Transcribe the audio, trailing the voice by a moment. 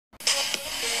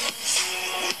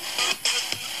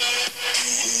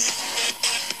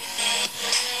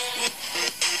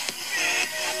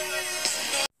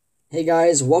Hey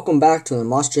guys, welcome back to the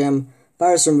Moss Jam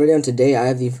Firestorm video, and today I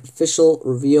have the official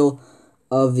reveal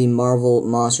of the Marvel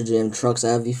Monster Jam trucks.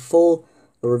 I have the full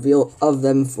reveal of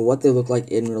them for what they look like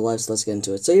in real life, so let's get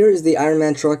into it. So here is the Iron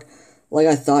Man truck. Like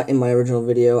I thought in my original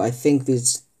video, I think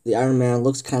the Iron Man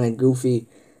looks kind of goofy,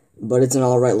 but it's an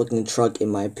alright looking truck in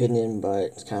my opinion, but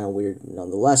it's kind of weird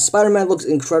nonetheless. Spider-Man looks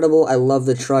incredible. I love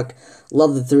the truck.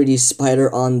 Love the 3D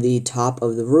spider on the top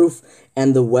of the roof,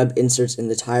 and the web inserts in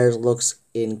the tires looks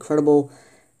incredible.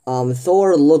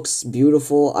 Thor looks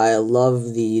beautiful. I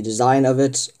love the design of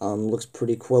it. Looks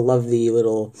pretty cool. Love the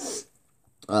little,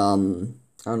 I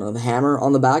don't know, the hammer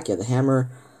on the back. Yeah, the hammer.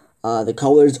 The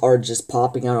colors are just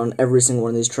popping out on every single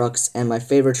one of these trucks, and my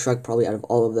favorite truck probably out of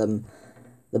all of them,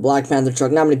 the Black Panther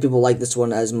truck. Not many people like this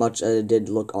one as much as it did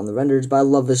look on the renders, but I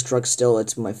love this truck still.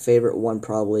 It's my favorite one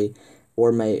probably,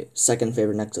 or my second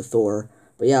favorite next to Thor.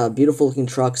 But yeah, beautiful looking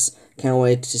trucks. Can't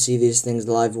wait to see these things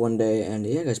live one day. And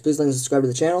yeah, guys, please like and subscribe to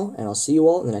the channel, and I'll see you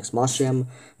all in the next Moss Jam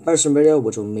Firestorm video,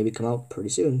 which will maybe come out pretty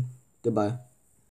soon. Goodbye.